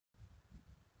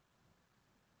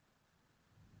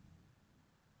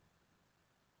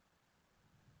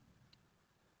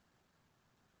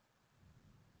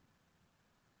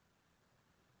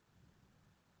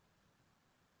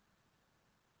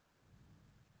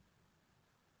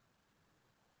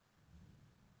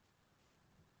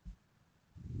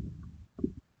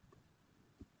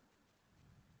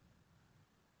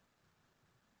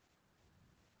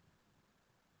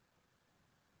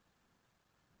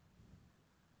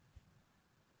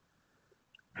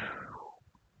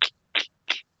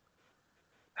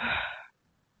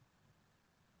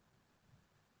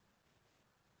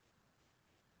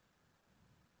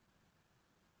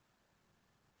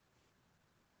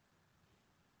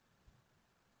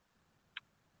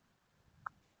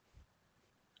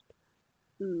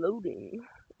Loading,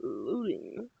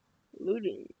 loading,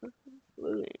 loading,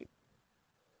 loading.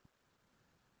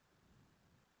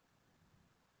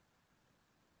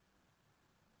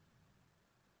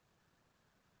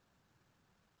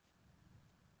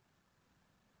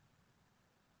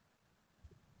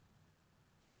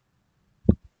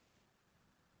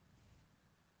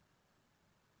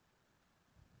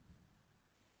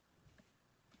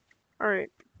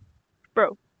 Alright,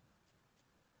 bro.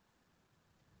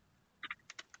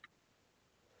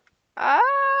 Ah!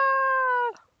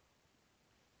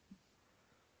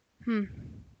 Hmm.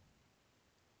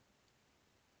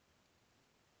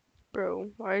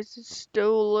 Bro, why is it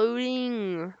still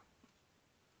loading?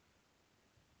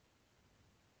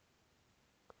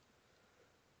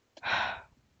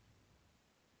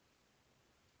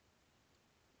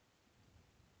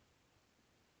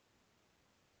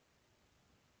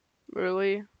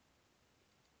 Really?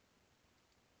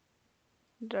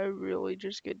 Did I really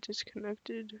just get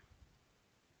disconnected?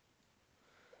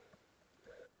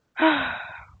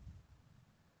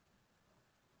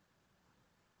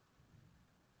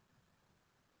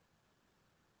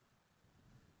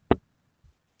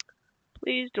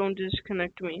 Please don't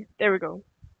disconnect me. There we go.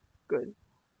 Good.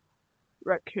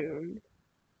 Raccoon.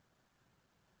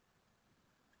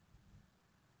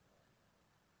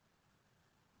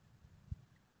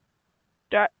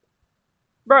 That.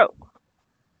 Bro!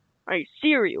 Are you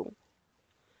cereal?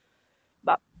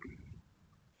 Bop.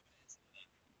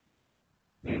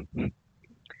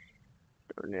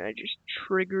 Darn it, I just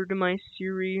triggered my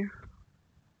Siri.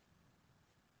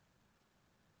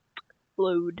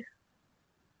 Load.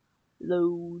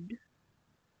 Load.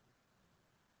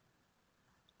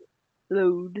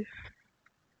 Load.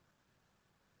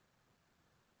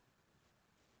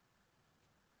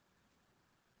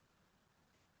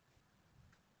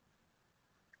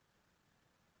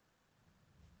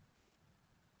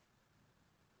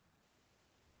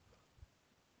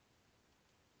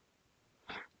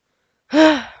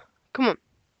 Come on.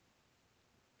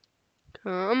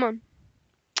 Come on.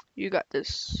 You got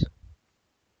this.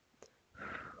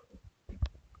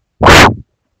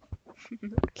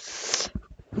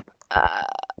 uh,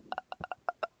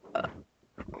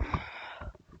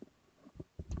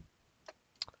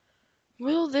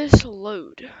 will this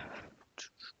load?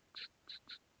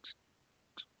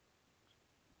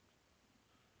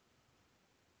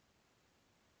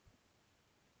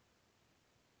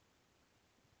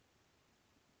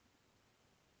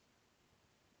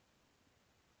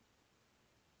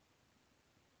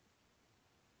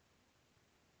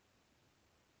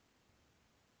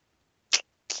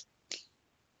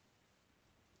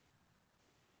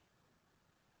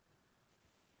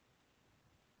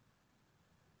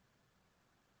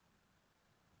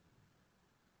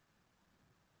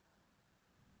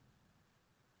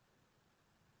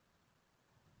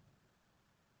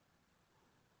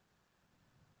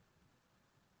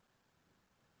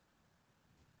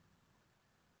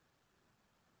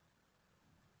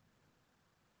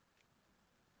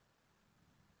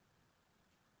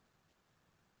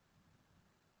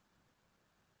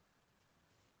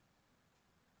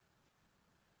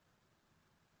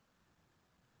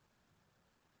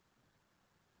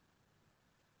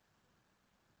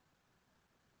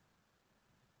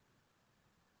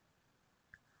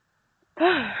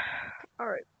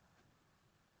 Alright.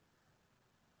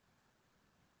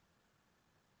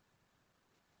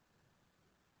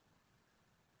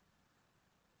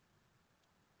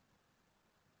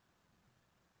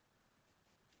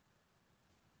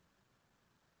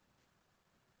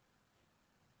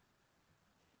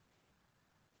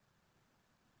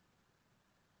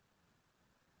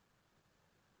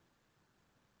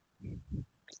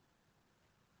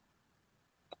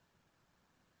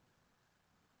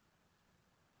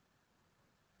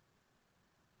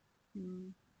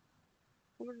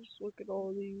 I'm gonna just look at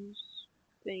all these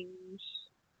things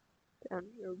down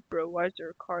here. Bro, why is there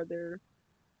a car there?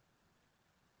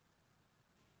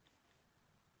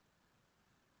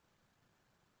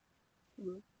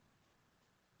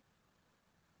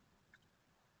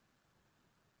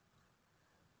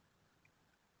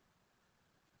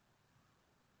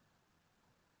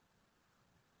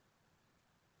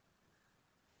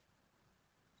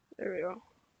 There we go.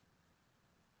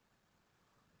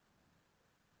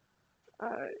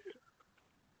 Alright,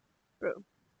 bro.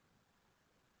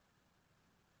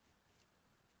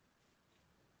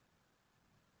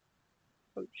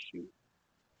 Oh shoot.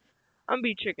 I'm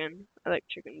be chicken. I like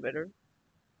chicken better.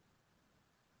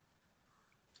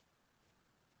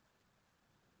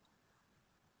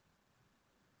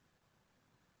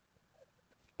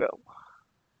 Bro.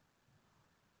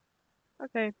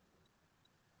 Okay.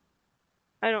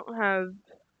 I don't have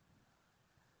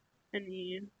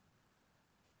any.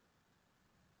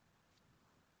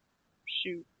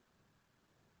 Shoot.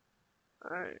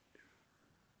 Alright.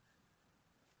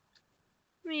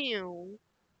 Meow.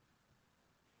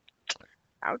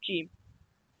 Ouchie.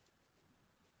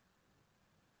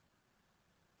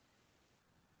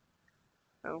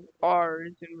 Oh, R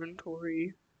is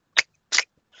inventory.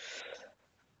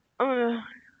 I'm gonna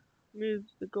move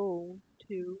the goal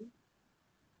to.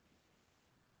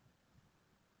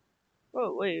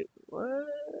 Oh, wait. What?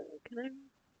 Can I?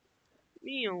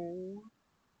 Meow.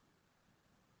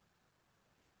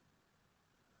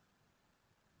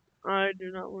 I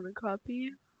do not want to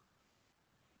copy.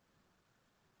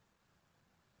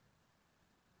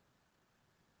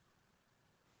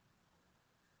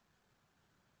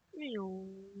 Meow.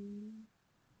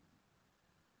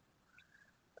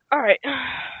 Alright.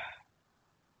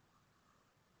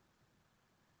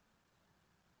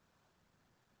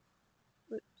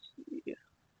 Let's see.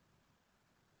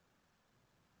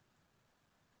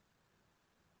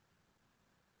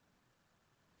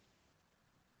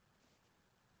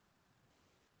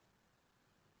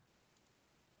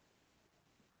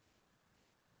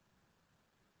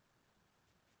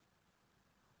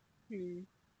 Hmm.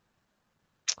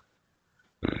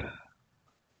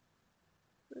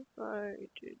 If I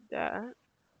did that,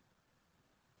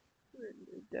 and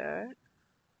did that.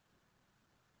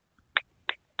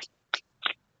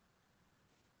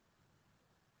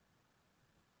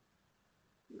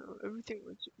 No, everything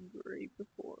was great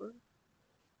before.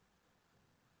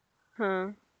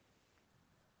 Huh.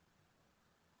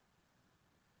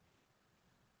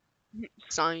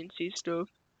 Sciencey stuff.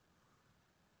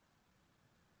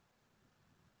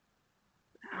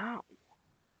 Ow.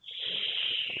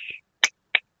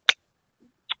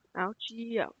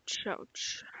 Ouchie, ouch,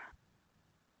 ouch.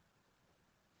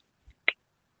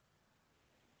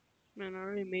 Man, I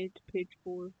already made it to page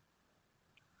 4. Is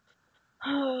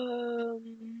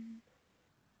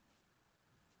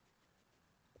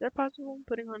that possible?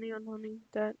 Putting honey on honey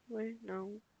that way?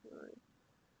 No. Alright.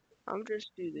 I'll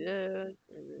just do that,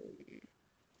 and then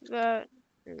that,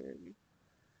 and then.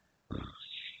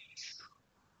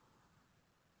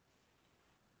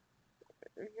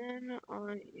 And then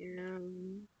I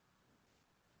am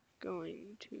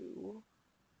going to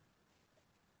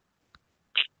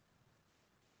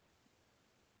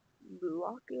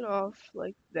block it off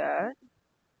like that.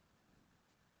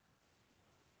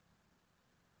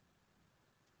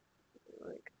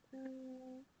 Like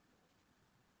that.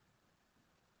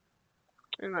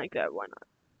 And like that, why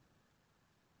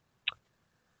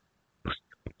not?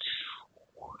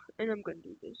 And I'm gonna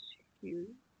do this here.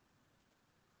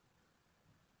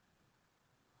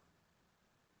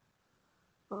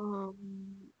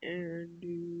 And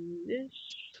do this.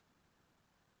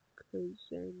 Cause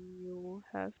then you'll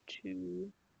have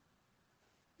to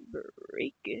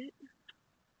break it.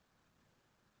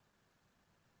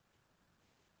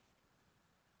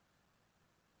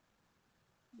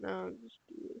 Now just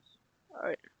do this.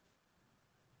 Alright.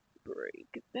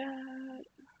 Break that.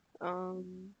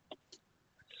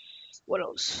 What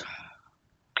else?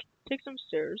 Take some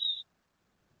stairs.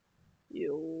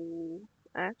 You'll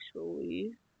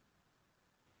actually,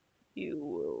 you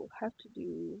will have to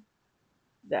do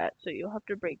that. So you'll have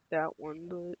to break that one,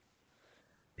 but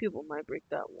people might break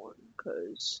that one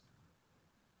because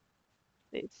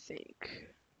they think.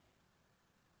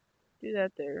 Do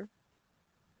that there.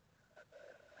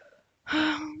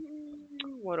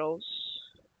 What else?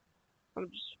 I'm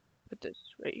just put this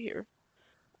right here.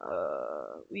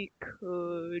 We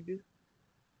could.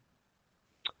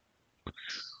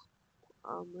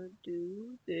 I'm gonna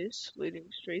do this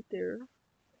leading straight there.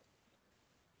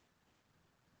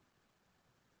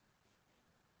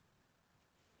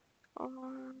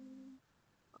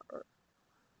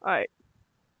 Alright.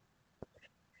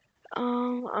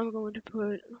 I'm going to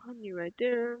put honey right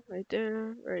there, right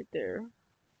there, right there.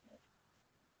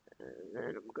 And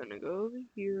then I'm gonna go over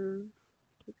here,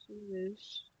 take some of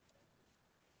this,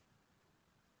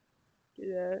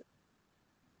 do that.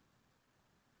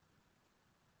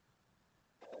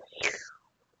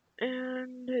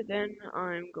 And then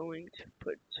I'm going to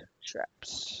put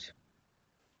traps.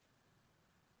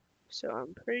 So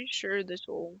I'm pretty sure this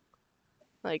will,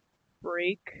 like,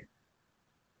 break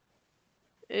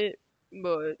it,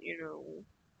 but, you know,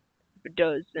 if it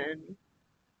does, then,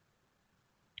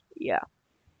 yeah.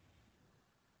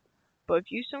 But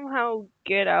if you somehow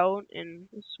get out and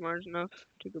is smart enough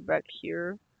to go back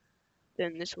here,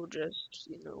 then this will just,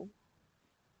 you know,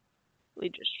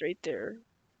 lead you straight there.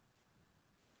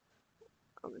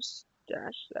 I'm gonna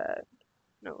stash that.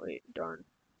 No, wait, darn.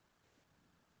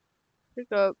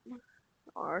 Pick up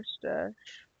our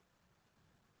stash.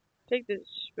 Take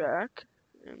this back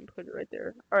and put it right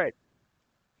there. Alright,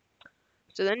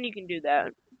 so then you can do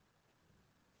that.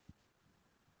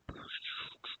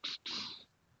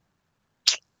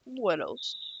 What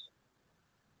else?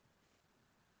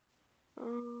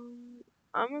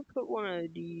 I'm gonna put one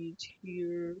of these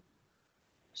here.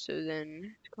 So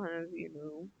then it's kind of,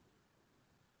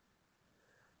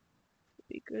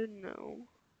 be good. No.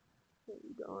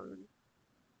 Hold on.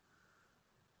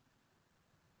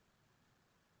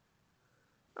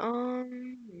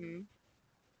 Hmm.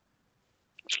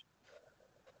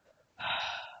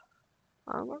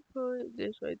 I'm gonna put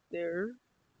this right there.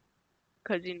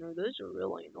 Cause those are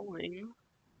really annoying.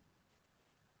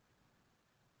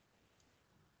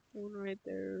 One right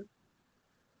there.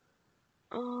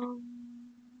 Um,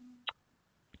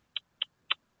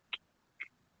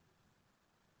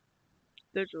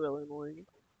 those are really annoying.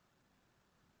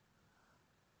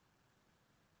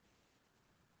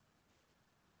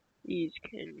 These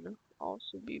can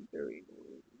also be very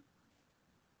annoying.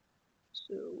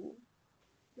 So,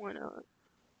 why not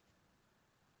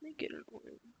make it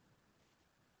annoying?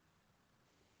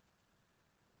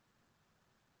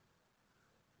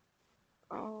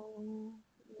 Oh,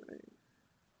 right.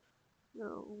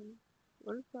 No.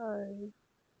 What if I...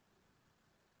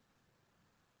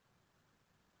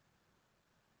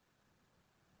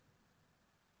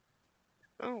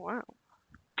 Oh, wow.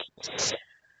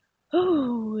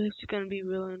 Oh, it's gonna be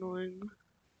really annoying.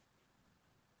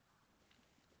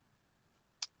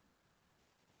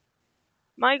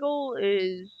 My goal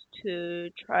is to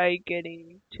try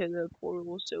getting to the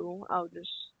portal, so I'll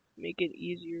just make it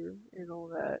easier and all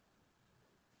that.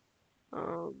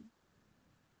 I'll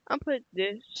put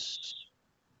this.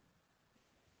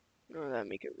 No, that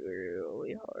make it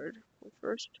really hard. Well,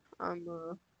 first, I'm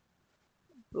gonna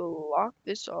block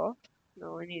this off.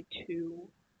 No, I need two.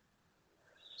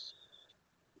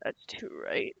 That's two,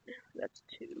 right? That's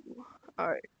two.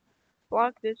 Alright.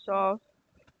 Block this off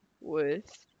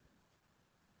with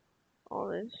all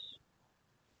this.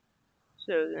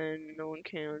 So then no one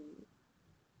can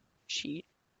cheat.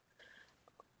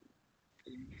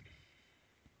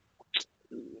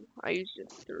 Ooh, I used a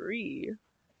three.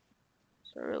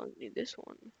 So I really need this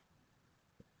one.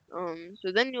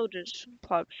 So then you'll just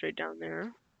plop straight down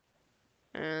there.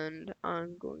 And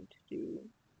I'm going to do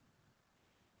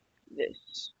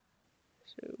this.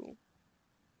 So,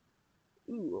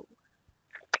 ooh,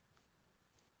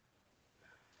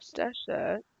 stash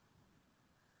that.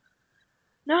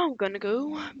 Now I'm gonna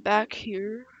go back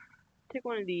here, take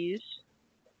one of these.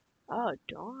 Oh,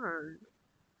 darn.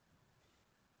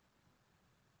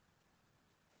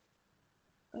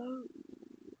 Oh,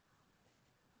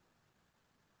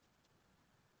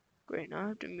 great. Now I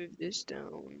have to move this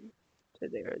down to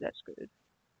there. That's good.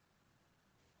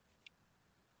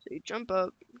 So you jump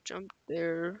up, jump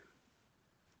there.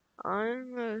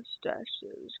 I'm gonna stash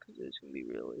those because it's gonna be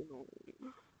really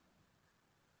annoying.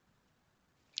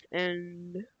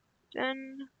 And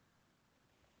then,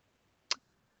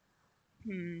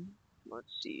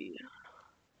 let's see.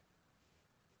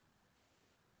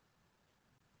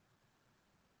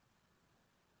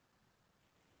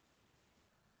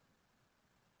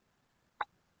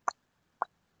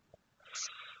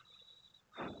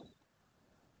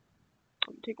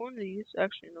 Take one of these.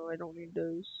 Actually, no, I don't need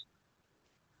those.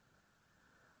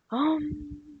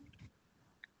 Um,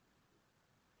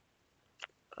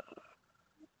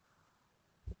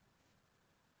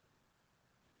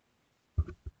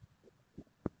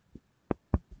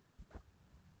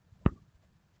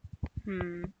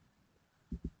 hmm.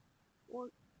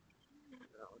 What?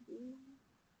 I'll do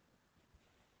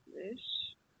this.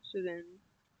 So then,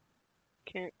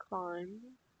 can't climb,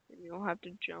 and you'll have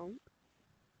to jump.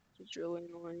 It's really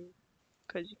annoying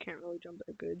because you can't really jump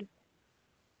that good.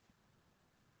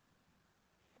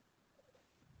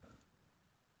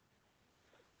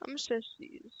 I'm gonna test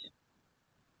these.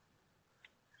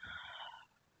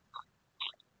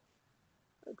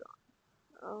 Oh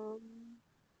god.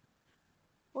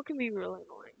 What can be really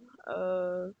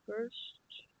annoying? First,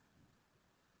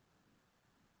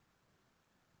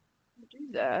 do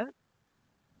that,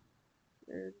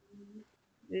 then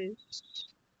this,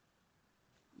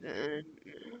 then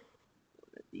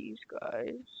these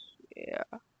guys. Yeah,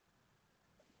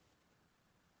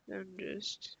 then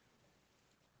just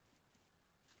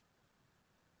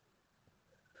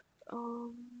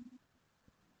um.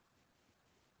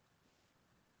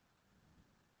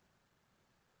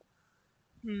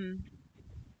 Hmm.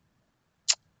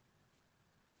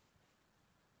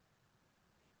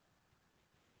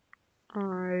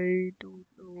 I don't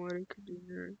know what I could do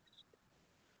next.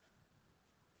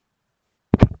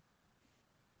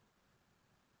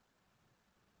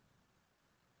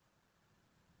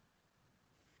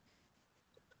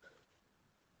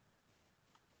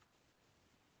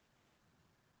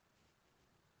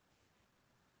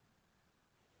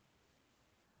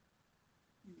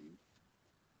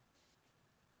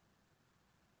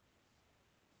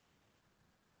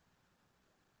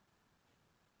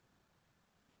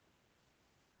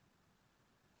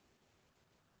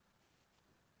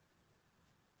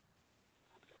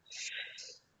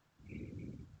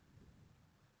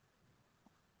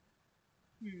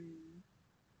 Hmm.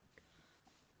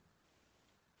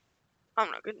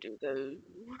 I'm not gonna do those.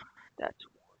 That's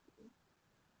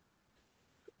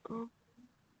um,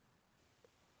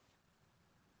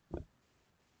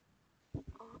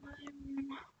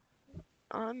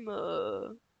 I'm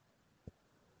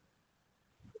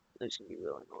this is gonna be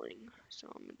really annoying. So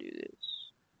I'm gonna do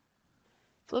this.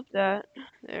 Flip that.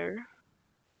 There.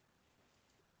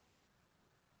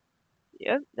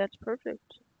 Yep, that's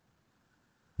perfect.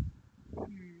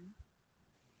 Hmm.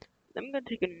 I'm gonna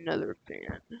take another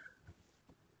fan.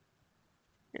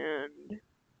 And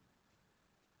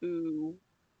ooh,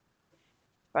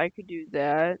 if I could do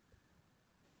that,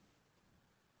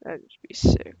 that'd just be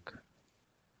sick.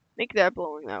 Make that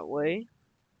blowing that way.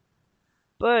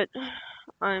 But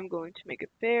I'm going to make it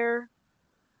fair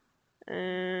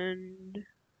and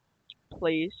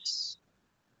place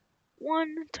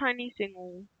one tiny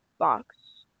single box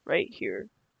right here.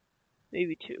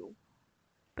 Maybe two.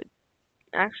 But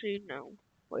actually, no.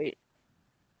 Wait.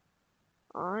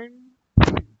 I'm.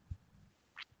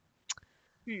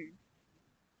 Hmm.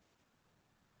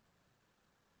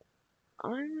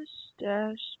 I'm gonna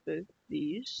stash both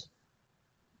these.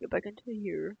 Go back into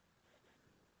here.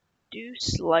 Do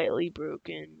slightly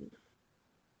broken.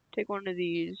 Take one of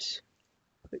these.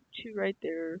 Put two right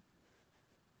there.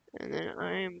 And then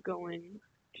I am going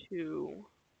to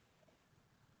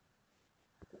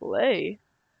play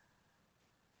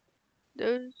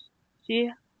those. See,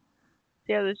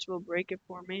 see how this will break it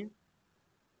for me?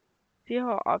 See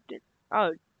how often?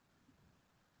 Oh,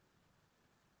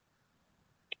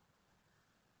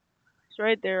 it's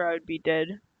right there. I would be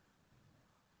dead.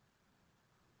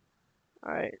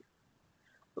 Alright.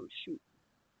 Oh, shoot.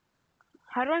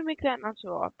 How do I make that not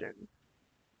so often?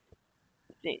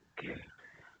 Think.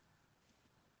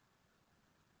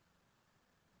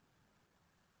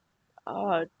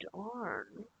 Ah,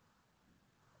 darn.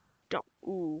 Don't.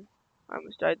 Ooh. I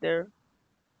almost died there.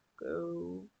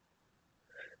 Go.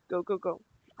 Go, go, go.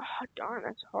 Ah, darn.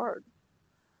 That's hard.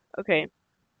 Okay.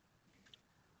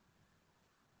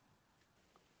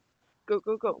 Go,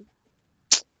 go, go.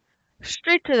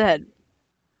 Straight to the head.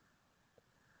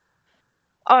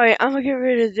 Alright, I'm gonna get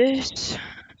rid of this.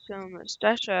 So I'm gonna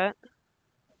stash that.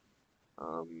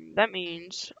 That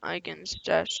means I can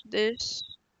stash this.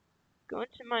 Go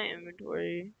into my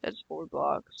inventory. That's 4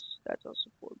 blocks. That's also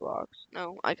 4 blocks.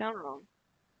 No, I counted wrong.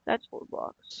 That's 4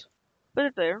 blocks. Put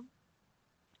it there.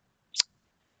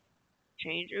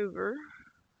 Change over.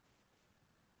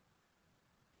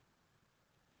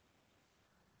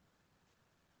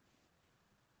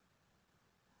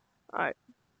 Alright,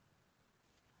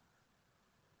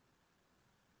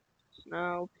 so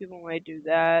now people might do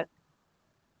that.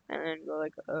 And then go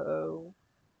like, uh-oh.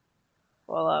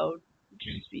 Well, I would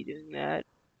just be doing that.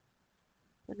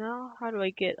 But now, how do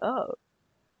I get up?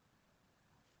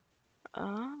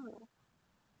 Ah.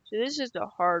 So this is the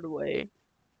hard way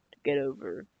to get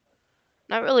over.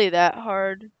 Not really that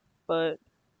hard, but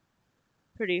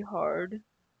pretty hard.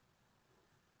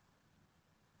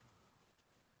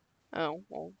 Oh,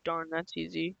 well, darn, that's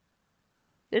easy.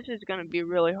 This is gonna be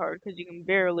really hard because you can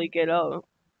barely get up.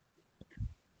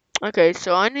 Okay,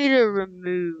 so I need to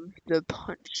remove the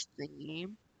punch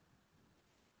thingy.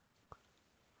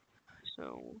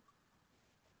 So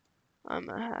I'm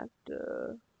gonna have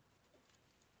to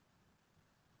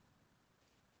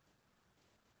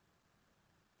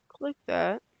click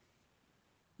that.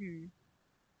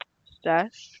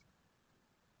 Stash.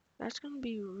 That's gonna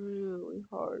be really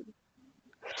hard.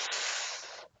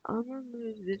 I'm gonna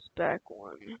move this back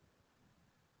one.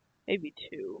 Maybe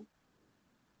two.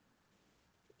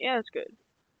 Yeah, that's good.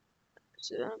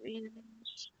 So that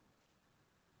means.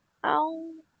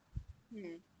 Ow.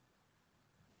 Hmm.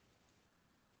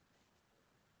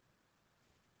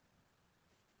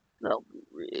 That'll be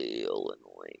real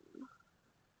annoying.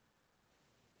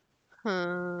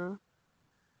 Huh.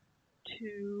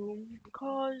 To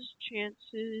cause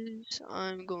chances,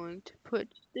 I'm going to put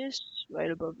this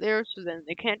right above there so then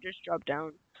they can't just drop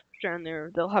down there.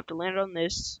 They'll have to land on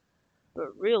this.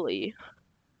 But really,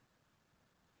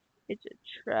 it's a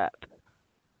trap.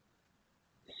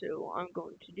 So I'm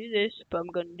going to do this, but I'm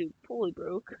going to do fully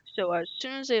broke. So as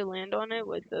soon as they land on it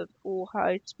with a full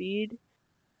high speed,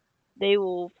 they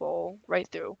will fall right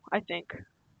through, I think.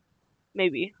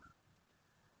 Maybe.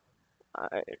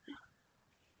 Alright,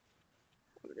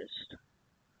 I'm just...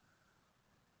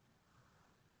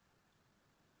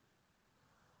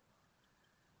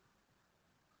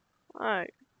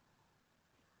 Alright.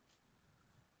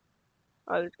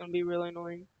 Oh, that's gonna be really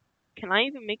annoying. Can I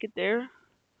even make it there?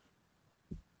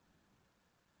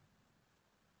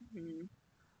 Hmm.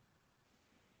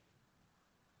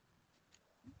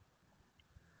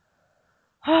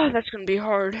 That's gonna be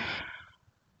hard.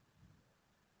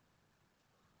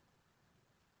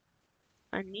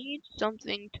 I need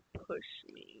something to push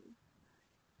me.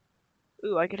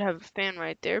 Ooh, I could have a fan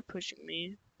right there pushing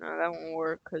me. No, that won't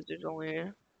work because there's only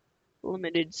a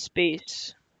limited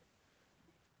space.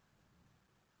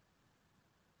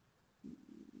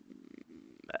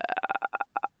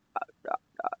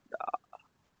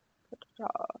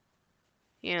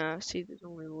 Yeah, see, there's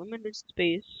only limited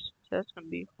space, so that's gonna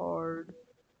be hard.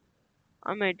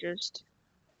 I might just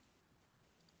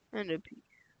end up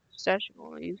stashing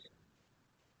all these.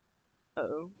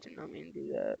 Uh-oh, did not mean to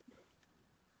do that.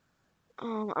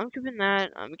 I'm keeping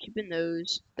that. I'm keeping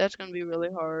those. That's gonna be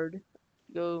really hard.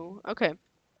 Go. Okay.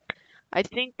 I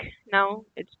think now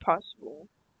it's possible.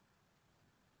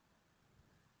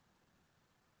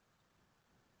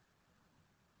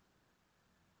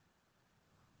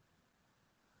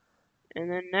 And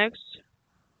then next,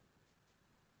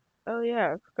 oh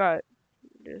yeah, I forgot.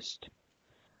 Just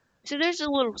so there's a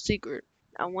little secret.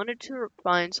 I wanted to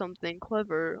find something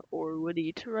clever or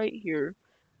witty to write here,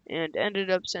 and ended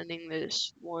up sending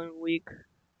this 1 week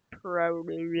prior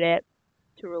to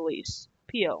release.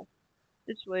 PL.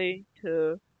 This way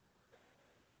to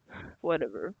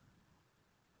whatever.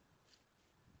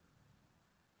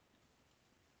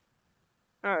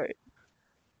 Alright.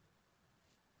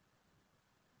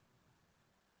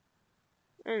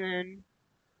 And then,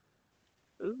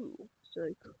 ooh, so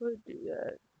I could do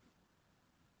that.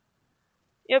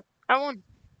 Yep, I won.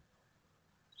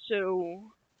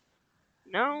 So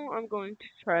now I'm going to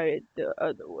try it the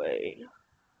other way.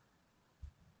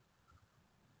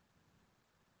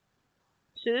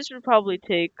 So this would probably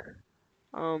take,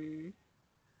 come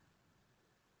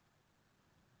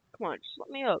on, just let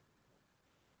me up.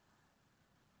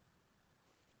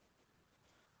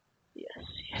 Yes,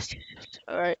 yes, yes, yes.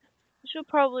 Alright. This will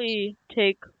probably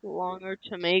take longer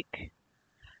to make.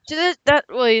 So that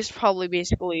way is probably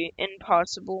basically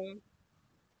impossible.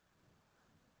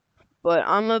 But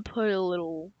I'm gonna put a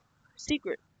little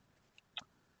secret.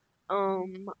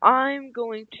 I'm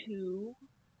going to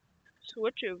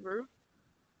switch over.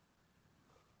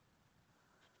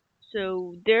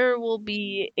 So there will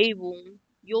be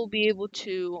you'll be able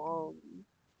to,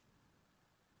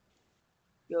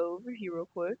 go over here real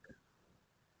quick.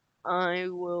 I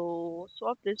will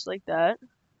swap this like that.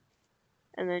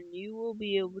 And then you will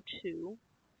be able to,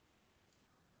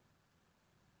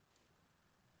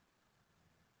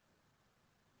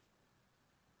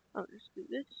 I'll just do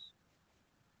this.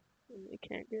 And they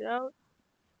can't get out.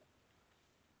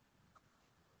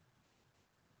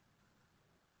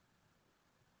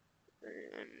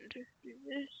 And do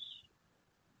this.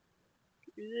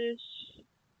 Do this.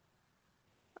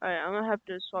 Alright, I'm gonna have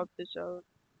to swap this out.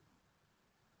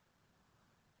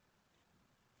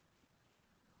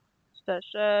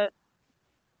 Stash that.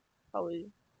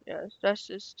 Probably, yeah, stash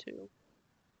this too.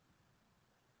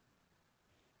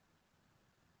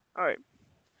 Alright,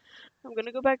 I'm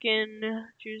gonna go back in,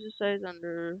 choose the size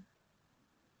under,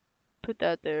 put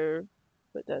that there,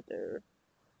 put that there.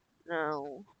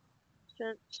 Now,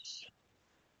 since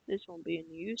this won't be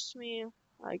any use to me,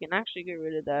 I can actually get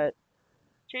rid of that.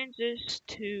 Change this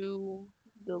to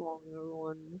the longer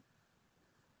one.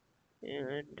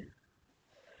 And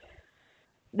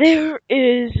there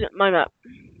is my map.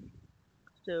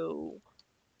 So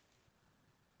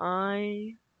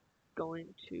I'm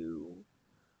going to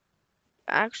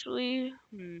actually,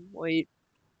 wait.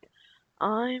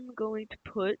 I'm going to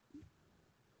put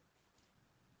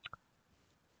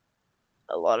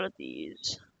a lot of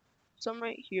these. Some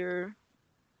right here,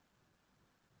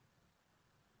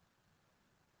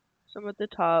 some at the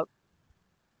top.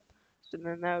 So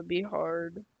then that would be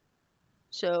hard.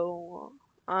 So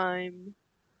I'm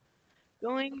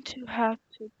going to have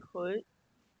to put,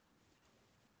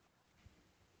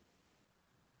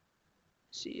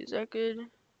 see, is that good?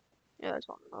 Yeah, that's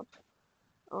not enough.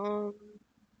 Um,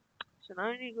 so now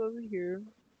I need to go over here,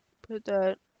 put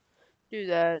that, do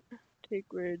that, take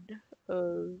rid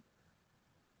of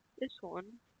this one,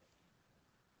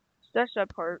 stash that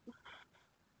part,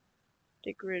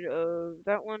 take rid of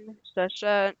that one, stash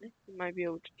that, you might be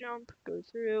able to jump, go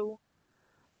through.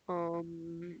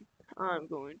 I'm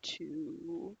going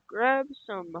to grab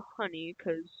some honey,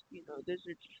 because, you know, this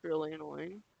is just really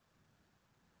annoying.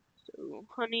 So,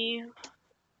 honey,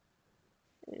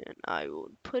 and I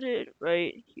will put it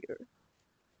right here.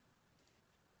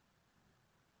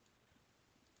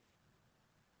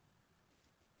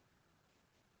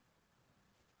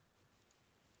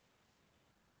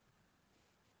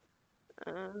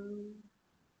 Um,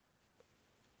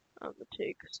 I'm gonna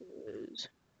take some of those.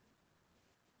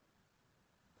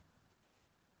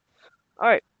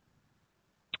 Alright,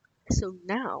 so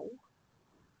now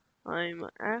I'm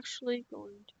actually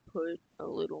going to put a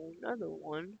little another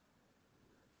one.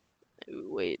 Ooh,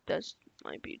 wait, that's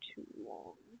might be too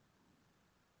long.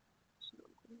 So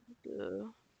I'm going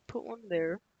to put one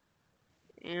there.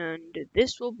 And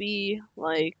this will be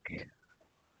like,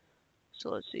 so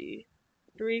let's see,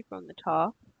 3 from the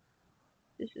top.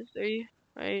 This is 3,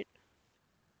 right?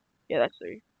 Yeah, that's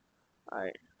 3.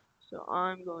 Alright, so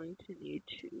I'm going to need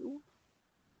 2.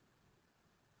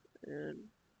 And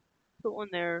put one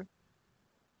there,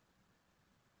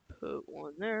 put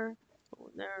one there, put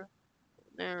one there,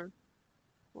 one there,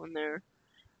 one there.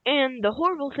 And the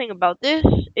horrible thing about this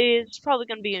is it's probably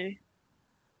going to be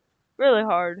really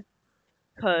hard,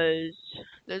 because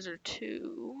those are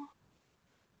 2.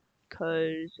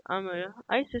 Because I'm a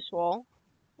ISIS wall.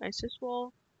 ISIS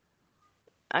wall.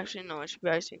 Actually, no, I should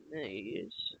be icing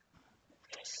these.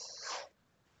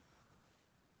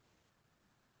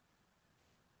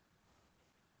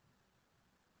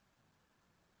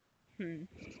 Hmm.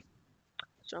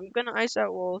 So I'm gonna ice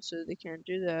that wall so they can't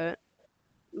do that.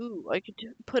 Ooh, I could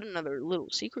put another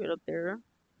little secret up there.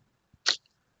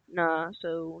 Nah,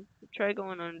 so try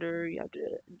going under. You have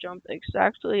to jump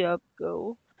exactly up,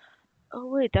 go. Oh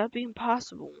wait, that'd be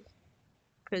impossible.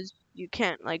 Because you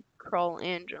can't, like, crawl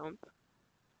and jump.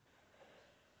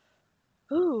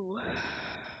 Ooh.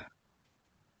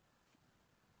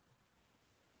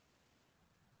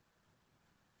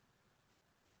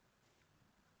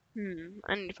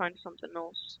 I need to find something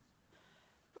else.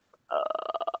 Uh,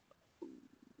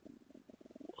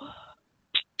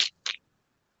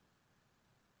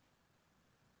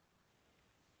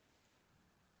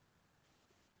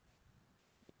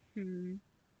 hmm.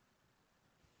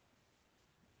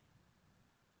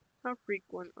 How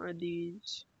frequent are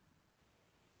these?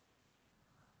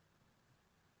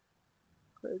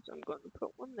 Because I'm going to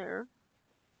put one there,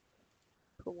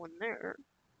 put one there,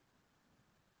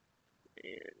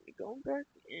 and go back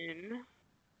in,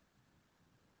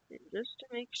 and just to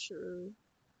make sure,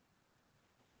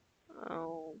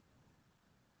 oh,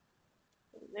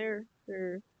 there,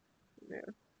 there,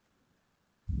 there.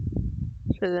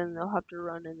 So then they'll have to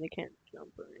run and they can't jump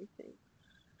or anything.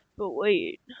 But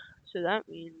wait, so that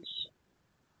means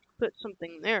put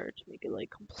something there to make it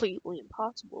like completely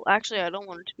impossible. Actually, I don't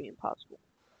want it to be impossible,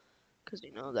 because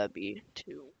you know that'd be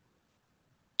too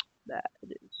bad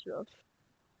and stuff.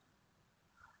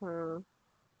 Uh,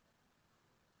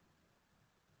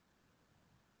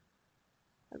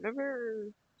 I've never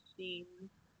seen.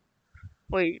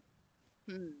 Wait,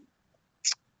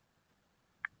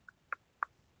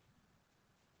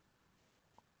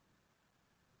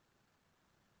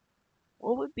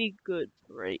 what would be good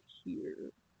right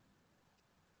here?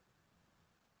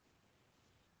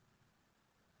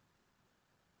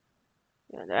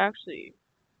 Yeah, actually,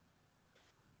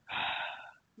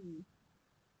 hmm,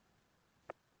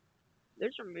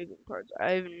 there's some moving parts.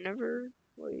 I've never.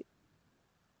 Wait,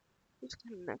 this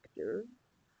connector.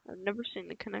 I've never seen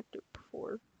the connector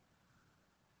before.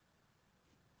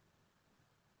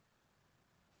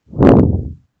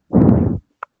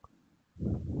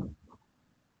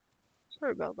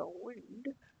 Sorry about the wind.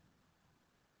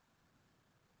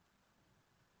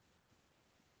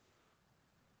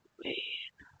 Wait,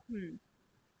 hmm.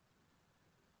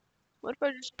 What if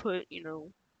I just put,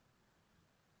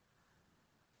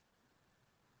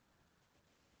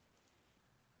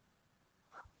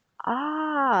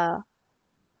 ah,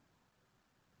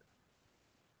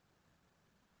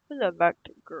 put that back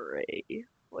to gray.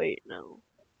 Wait, no.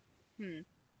 Hmm.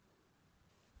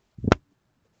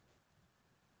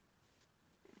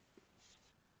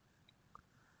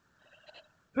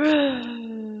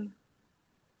 Hmm.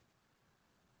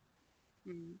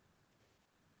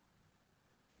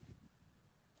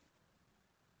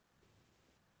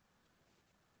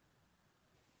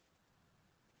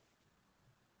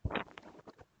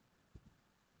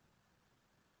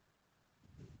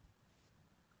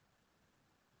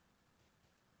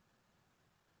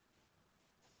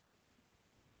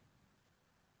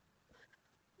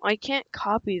 I can't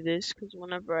copy this because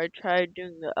whenever I try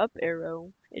doing the up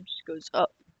arrow, it just goes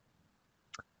up.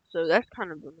 So that's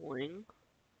kind of annoying.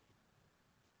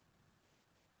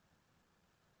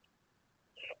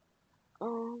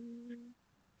 Um,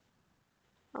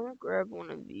 I'm gonna grab one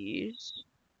of these.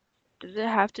 Does it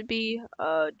have to be?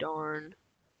 Darn.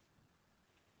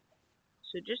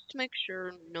 So just to make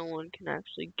sure no one can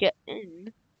actually get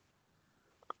in,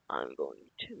 I'm going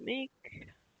to make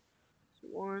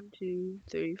 1, 2,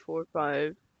 3, 4,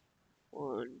 5.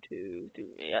 1, 2, 3.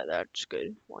 Yeah, that's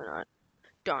good. Why not?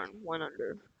 Darn, one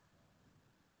under.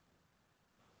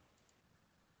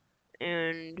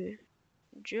 And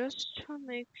just to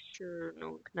make sure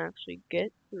no one can actually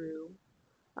get through.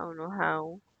 I don't know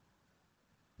how,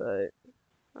 but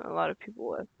a lot of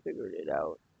people have figured it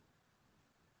out.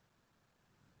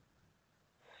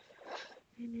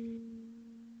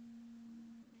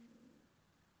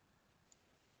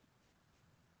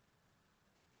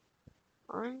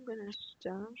 I'm gonna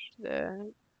stash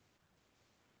that.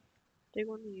 Take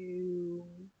one of you.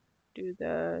 Do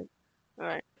that.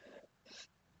 Alright.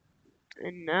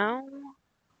 And now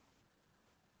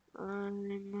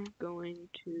I'm going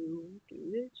to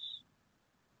do this.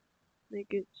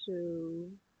 Make it so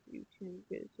you can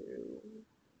get through.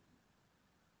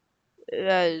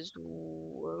 That is,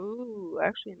 whoa,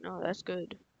 actually no, that's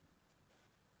good.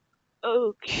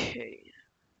 Okay,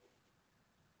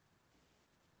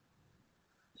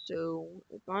 so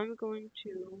if I'm going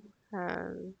to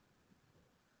have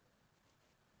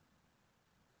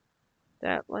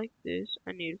that like this,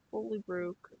 I need fully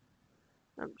broke.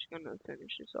 I'm just gonna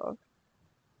finish this off.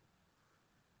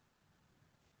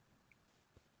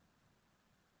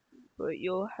 But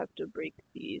you'll have to break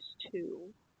these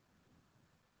too.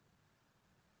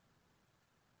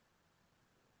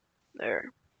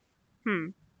 There.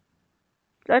 Is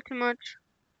that too much?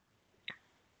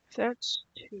 If that's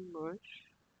too much,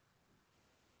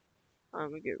 I'm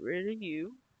gonna get rid of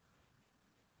you.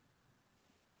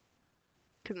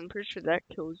 Because I'm pretty sure that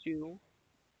kills you.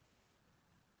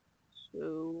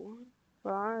 So,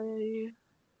 if I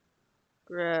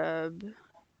grab...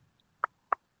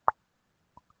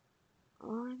 I'm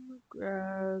gonna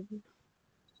grab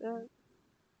that.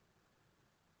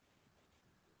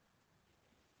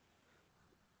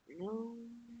 No.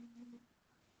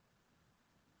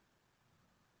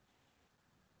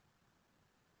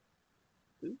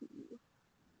 Ooh.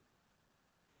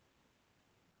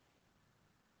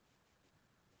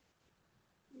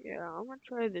 Yeah, I'm gonna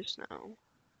try this now.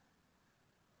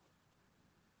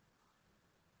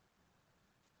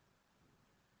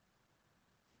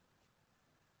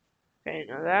 Okay,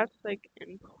 now that's like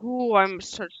in. Ooh, I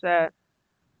must touch that.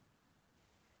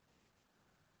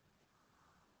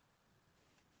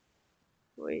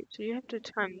 Wait, so you have to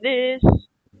time this.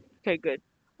 Okay, good.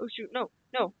 Oh shoot, no,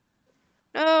 no,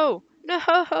 no,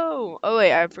 no! Oh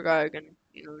wait, I forgot I can,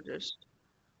 just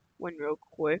win real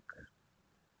quick.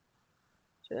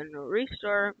 So then you'll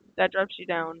restart, that drops you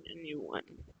down, and you win.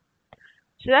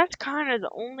 So that's kind of the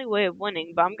only way of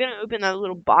winning, but I'm gonna open that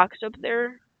little box up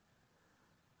there.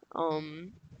 I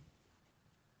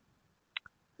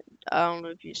don't know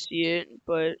if you see it,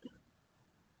 but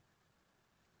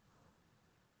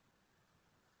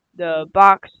the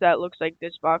box that looks like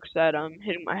this box that I'm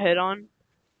hitting my head on.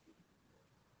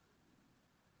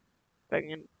 If I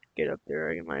can get up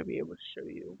there, I might be able to show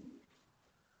you.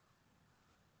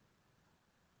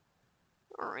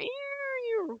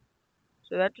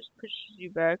 So that just pushes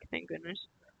you back, thank goodness.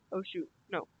 Oh shoot,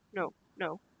 no, no,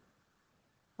 no.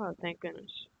 Oh, thank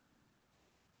goodness.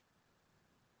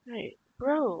 Hey,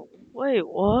 bro, wait,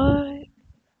 what?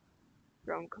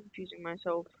 Bro, I'm confusing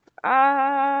myself.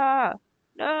 Ah!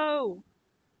 No!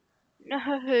 No!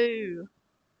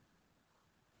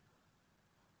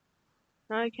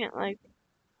 Now I can't, like...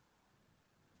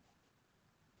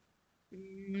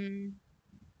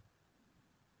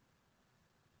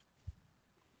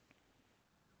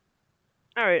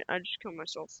 Alright, I just killed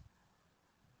myself.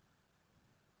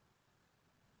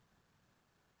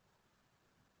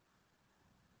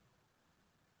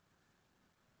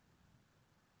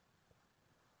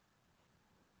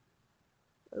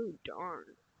 Oh, darn.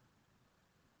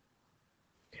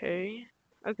 Okay.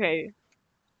 Okay.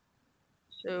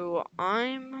 So,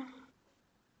 I'm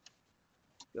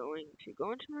going to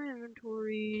go into my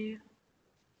inventory,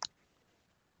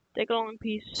 take a long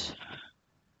piece.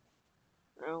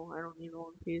 No, I don't need a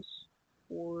long piece.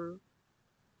 Or,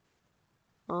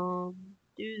 do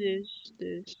this,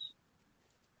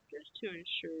 just to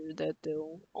ensure that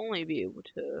they'll only be able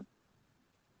to.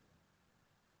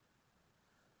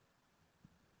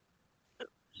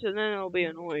 So then they'll be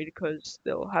annoyed because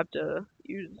they'll have to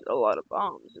use a lot of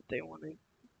bombs if they want to.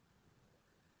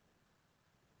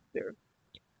 There.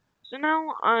 So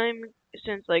now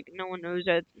since like no one knows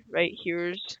that right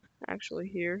here's actually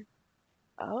here.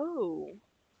 Oh,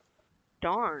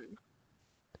 darn.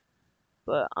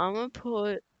 But I'm gonna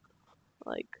put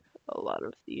like a lot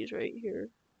of these right here.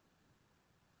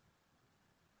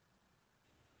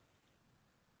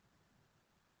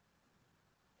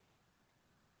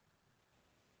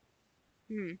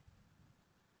 Is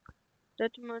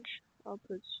that too much? I'll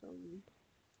put some.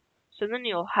 So then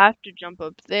you'll have to jump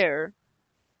up there.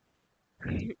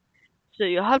 So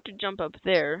you'll have to jump up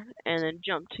there and then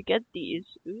jump to get these.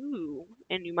 Ooh,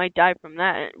 and you might die from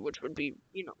that, which would be,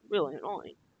 really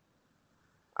annoying.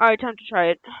 Alright, time to try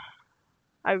it.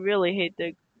 I really hate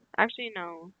the... Actually,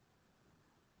 no.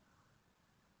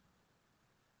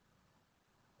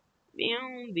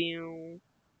 Beow, beow.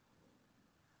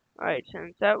 Alright,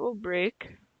 since that will break,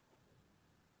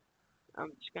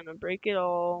 I'm just gonna break it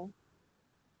all.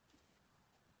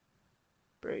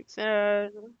 Break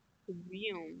that.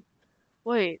 Boom.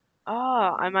 Wait.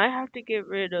 I might have to get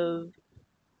rid of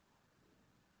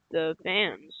the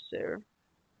fans there.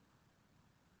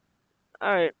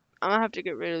 Alright, I'm gonna have to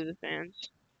get rid of the fans.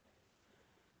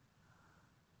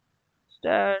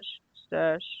 Stash,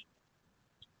 stash.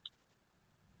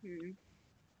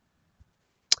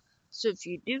 So if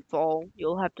you do fall,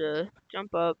 you'll have to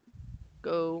jump up,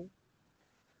 go.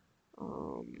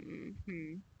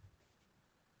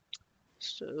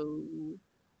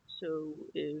 So,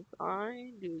 if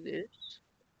I do this,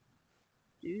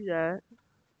 do that,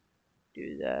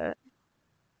 do that,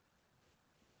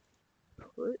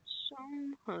 put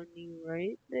some honey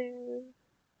right there,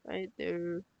 and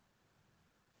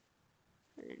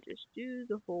just do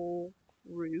the whole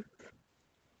roof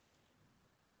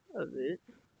of it,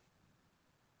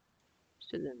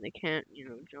 so then they can't,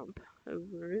 jump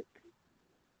over it.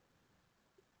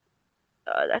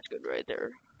 That's good right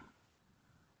there.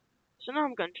 So now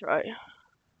I'm gonna try.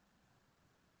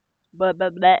 But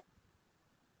that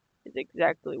is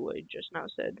exactly what it just now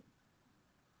said.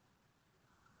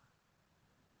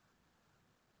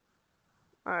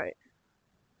 Alright.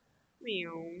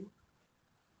 Meow.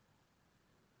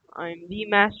 I'm the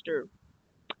master.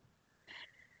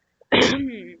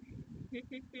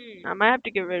 I might have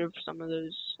to get rid of some of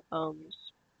those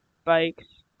spikes,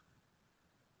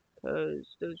 because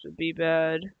those would be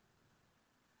bad.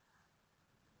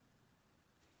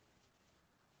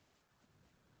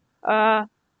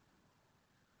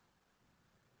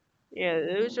 Yeah,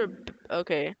 those are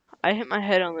okay. I hit my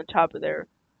head on the top of there,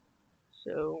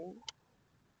 so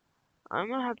I'm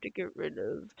gonna have to get rid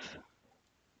of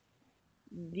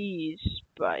these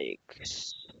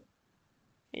spikes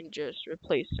and just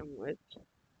replace them with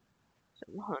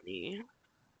some honey.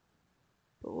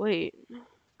 But wait,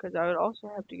 because I would also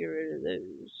have to get rid of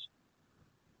those.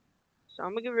 So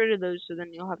I'm gonna get rid of those, so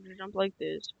then you'll have to jump like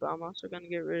this, but I'm also gonna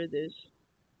get rid of this.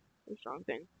 This wrong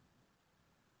thing.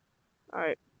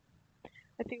 Alright,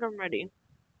 I think I'm ready.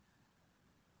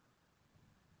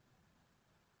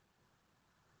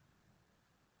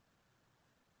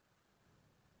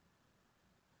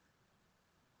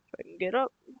 If I can get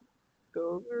up,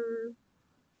 go over,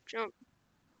 jump,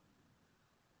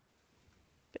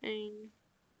 bang.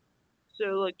 So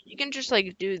look, you can just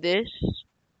like do this,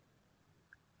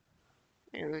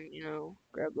 and then,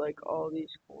 grab like all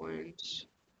these coins.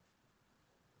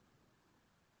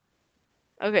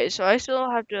 Okay, so I still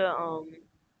have to,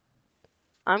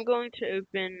 I'm going to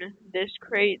open this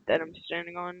crate that I'm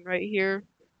standing on right here.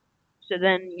 So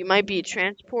then you might be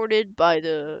transported by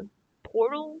the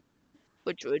portal,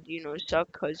 which would,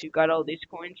 suck because you got all these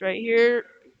coins right here.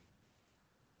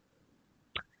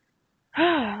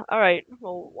 Alright,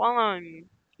 well, while I'm,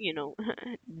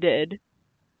 dead,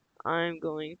 I'm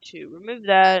going to remove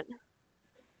that.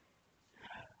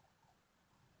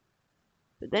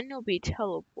 But then you'll be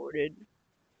teleported.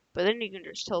 But then you can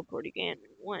just teleport again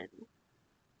and win.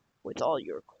 With all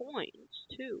your coins,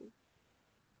 too.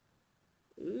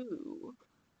 Ooh.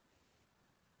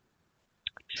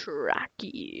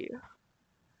 Tracky.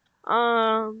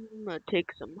 I'm gonna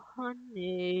take some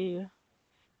honey.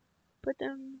 Put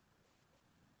them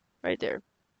right there.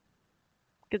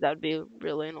 Because that'd be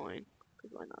really annoying.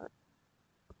 Because why not?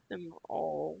 Put them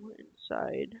all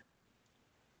inside.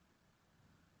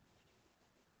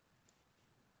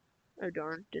 Oh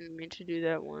darn, didn't mean to do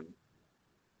that one.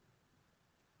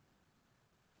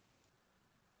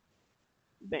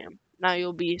 Bam. Now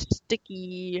you'll be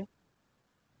sticky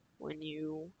when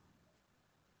you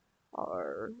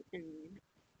are in...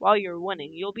 While you're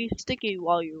winning. You'll be sticky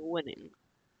while you're winning.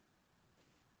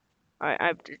 Alright, I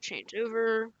have to change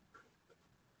over.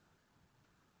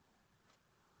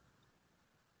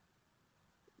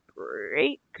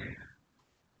 Break.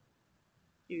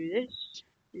 Do this.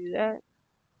 Do that.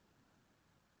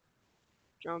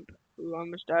 Jump. Ooh, I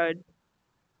almost died.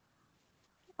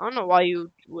 I don't know why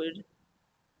you would,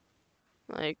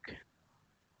 like,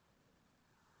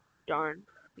 darn.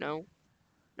 No.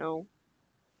 No.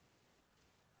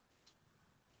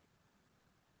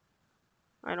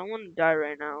 I don't want to die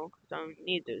right now, because I don't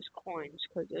need those coins,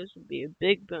 because those would be a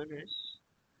big bonus.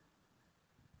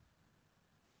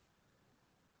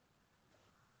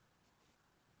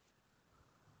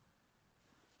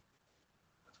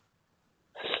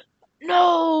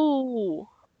 No!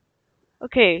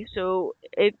 Okay, so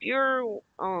if you're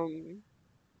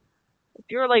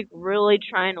like really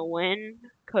trying to win,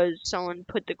 cause someone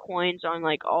put the coins on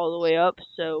like all the way up,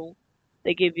 so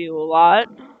they give you a lot,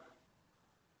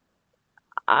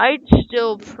 I'd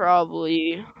still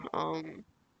probably,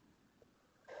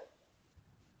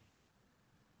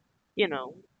 you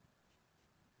know,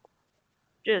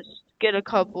 just get a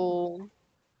couple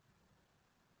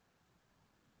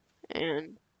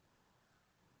and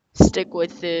stick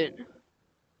with it.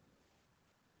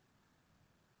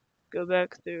 Go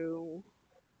back through,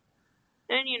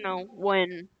 and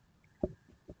when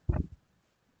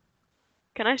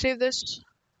can I save this?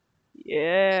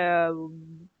 Yeah.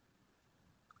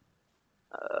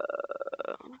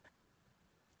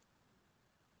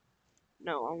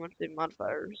 No, I want to save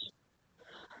modifiers.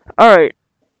 All right.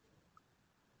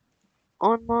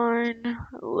 Online,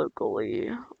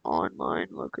 locally, online,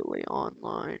 locally,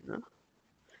 online.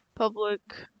 Public,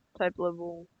 type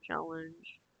level,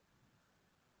 challenge,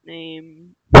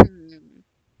 name,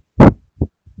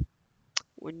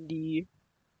 Windy.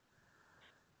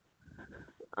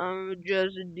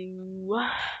 Just do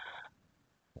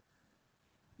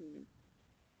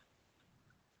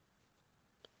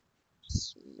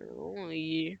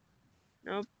smelly.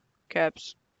 Nope.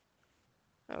 Caps.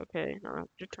 Okay, now I have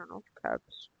to turn off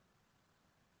caps.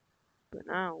 But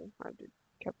now I have to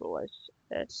capitalize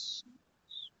S.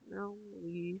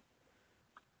 Smelly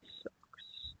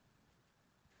sucks.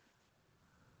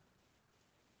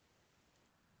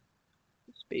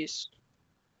 Space.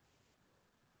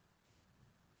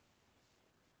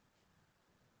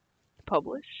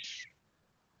 Publish.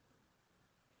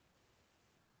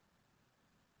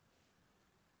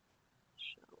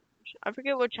 I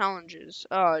forget what challenges.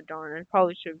 Oh darn! I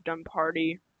probably should have done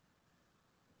party.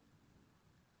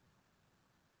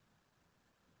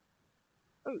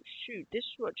 Oh shoot! This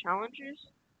is what challenges.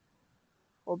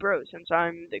 Well, bro, since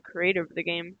I'm the creator of the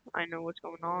game, I know what's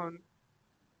going on.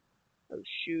 Oh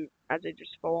shoot! As I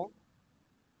just fall.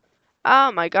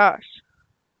 Oh my gosh!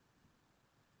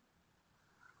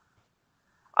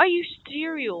 I used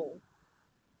cereal.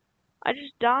 I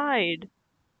just died.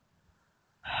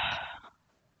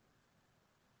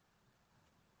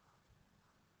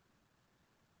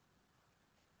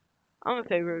 I'm a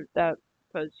favorite of that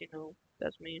because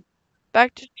that's me.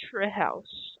 Back to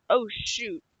Treehouse. Oh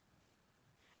shoot!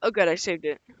 Oh good, I saved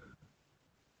it.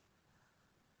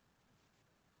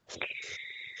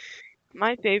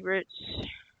 My favorites.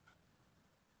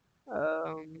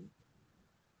 Um,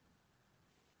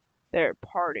 there.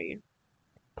 Party.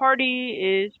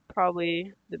 Party is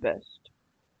probably the best.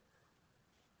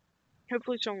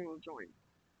 Hopefully someone will join.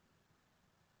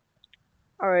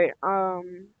 Alright,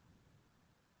 I'm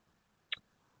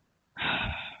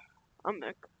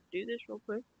gonna do this real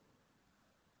quick.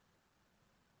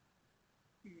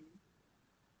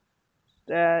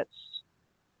 Stats.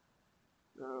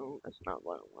 No, that's not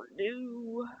what I want to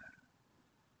do.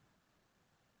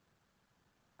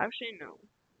 Actually, no.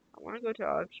 I want to go to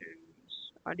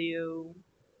options, audio,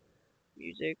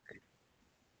 music.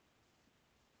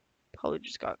 Probably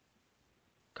just got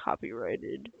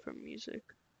copyrighted from music.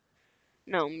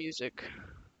 No, music.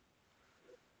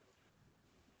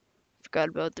 Forgot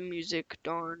about the music,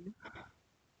 darn.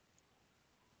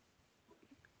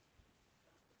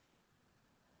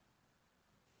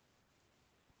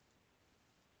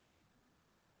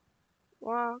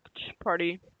 Locked.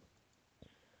 Party.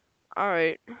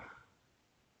 Alright.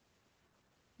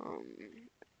 Um,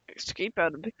 escape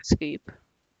out of escape.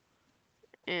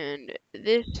 And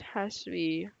this has to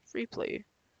be free play.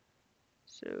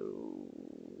 So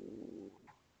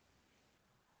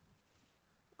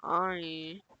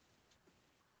I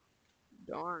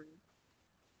darn.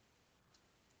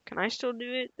 Can I still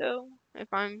do it though? If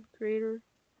I'm creator?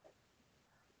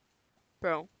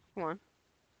 Bro, come on.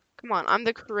 Come on, I'm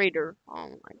the creator. Oh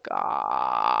my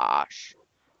gosh.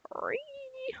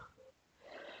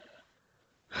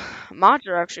 Mods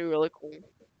are actually really cool.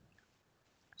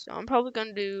 So I'm probably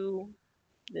gonna do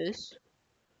this.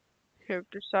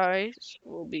 Character size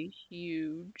will be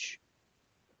huge.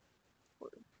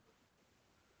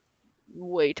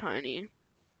 Way tiny.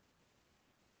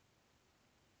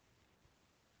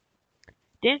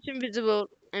 Dance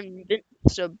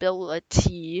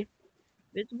invincibility.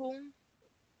 Visible?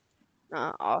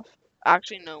 Off.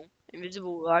 Actually, no.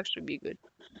 Invisible will actually be good.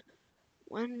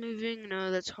 When moving,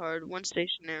 no, that's hard. When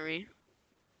stationary.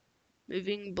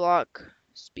 Moving block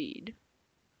speed.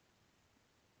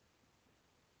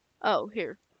 Oh,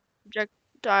 here.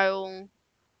 Projectile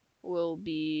will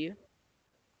be.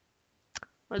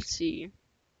 Let's see.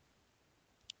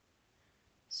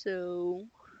 So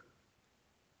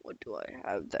What do I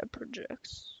have that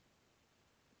projects?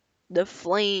 The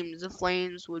flames. The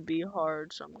flames would be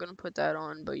hard, so I'm gonna put that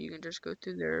on, but you can just go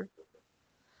through there.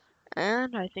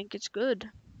 And I think it's good.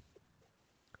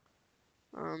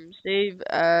 Save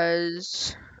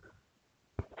as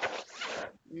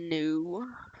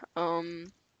new.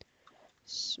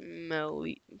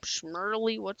 Smelly.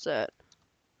 Schmerly? What's that?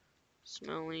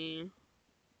 Smelly.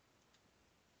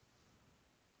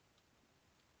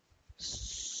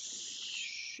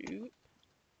 Shoot.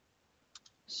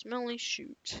 Smelly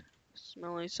shoot.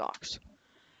 Smelly socks.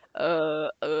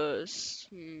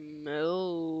 Smelly.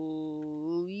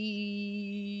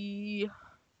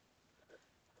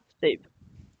 Save.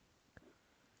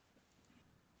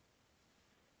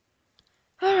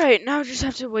 Alright, now I just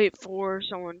have to wait for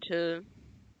someone to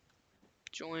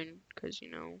join, because,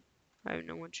 I have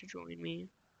no one to join me.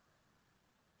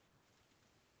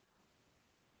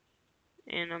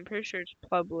 And I'm pretty sure it's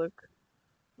public.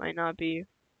 Might not be.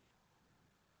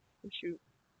 Shoot.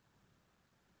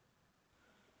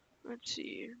 Let's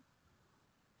see.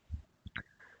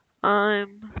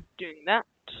 I'm doing that.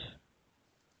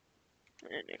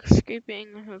 And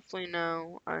escaping. Hopefully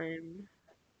now I'm...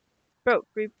 Bro,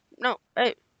 no,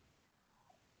 hey.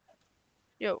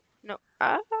 Yo, no.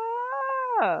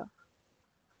 Ah!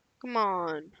 Come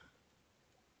on.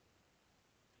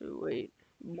 Wait.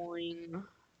 Boing.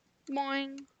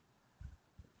 Boing.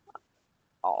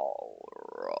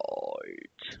 Alright.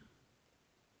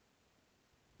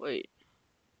 Wait.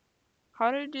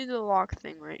 How do I do the lock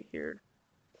thing right here?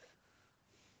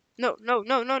 No, no,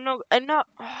 no, no, no, and not.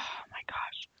 Oh my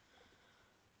gosh.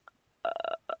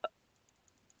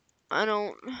 I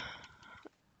don't.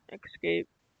 Escape.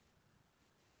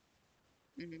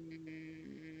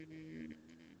 Mm,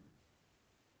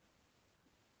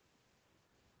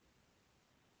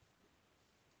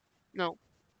 no.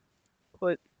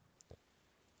 Put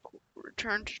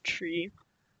return to tree.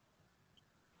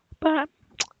 Ba,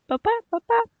 ba, ba, ba,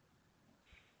 ba.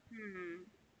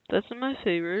 That's not my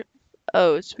favorite.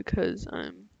 Oh, it's because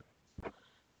I'm.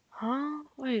 Huh?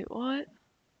 Wait, what?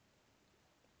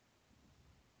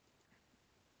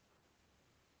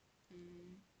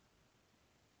 Mm,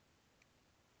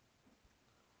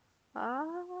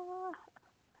 ah.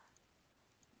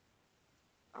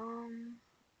 Um.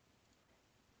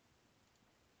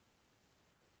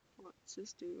 What's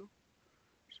this do?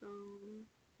 So.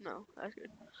 No, that's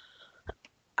good.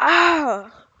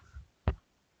 Ah!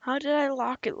 How did I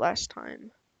lock it last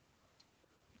time?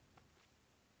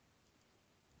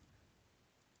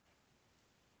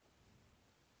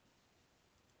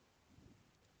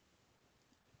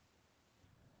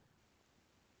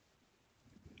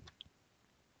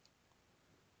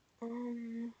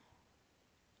 Um.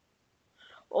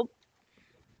 Well,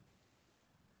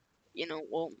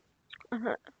 well,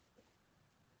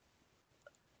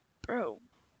 bro,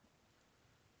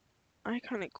 I kind of